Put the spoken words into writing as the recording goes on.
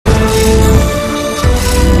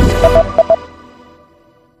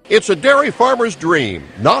It's a dairy farmer's dream,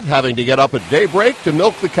 not having to get up at daybreak to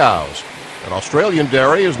milk the cows. An Australian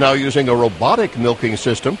dairy is now using a robotic milking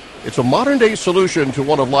system. It's a modern-day solution to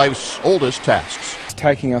one of life's oldest tasks. It's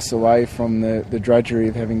taking us away from the drudgery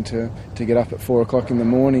of having to get up at 4 o'clock in the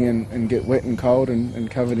morning and get wet and cold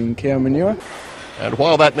and covered in cow manure. And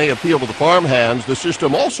while that may appeal to the farm hands, the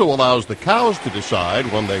system also allows the cows to decide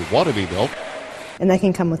when they want to be milked. And they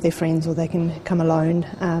can come with their friends or they can come alone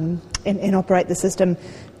and operate the system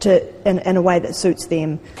in a way that suits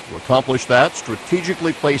them. To accomplish that,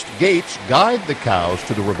 strategically placed gates guide the cows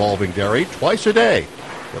to the revolving dairy twice a day.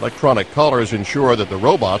 Electronic collars ensure that the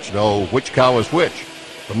robots know which cow is which.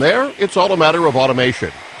 From there, it's all a matter of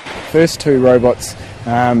automation. The first two robots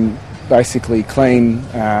basically clean,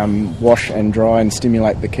 wash and dry and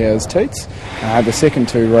stimulate the cow's teats. The second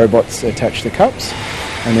two robots attach the cups,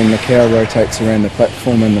 and then the cow rotates around the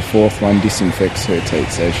platform, and the fourth one disinfects her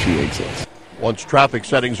teats as she exits. Once traffic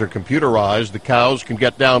settings are computerized, the cows can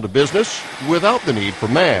get down to business without the need for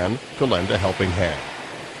man to lend a helping hand.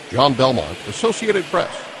 John Belmont, Associated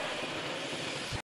Press.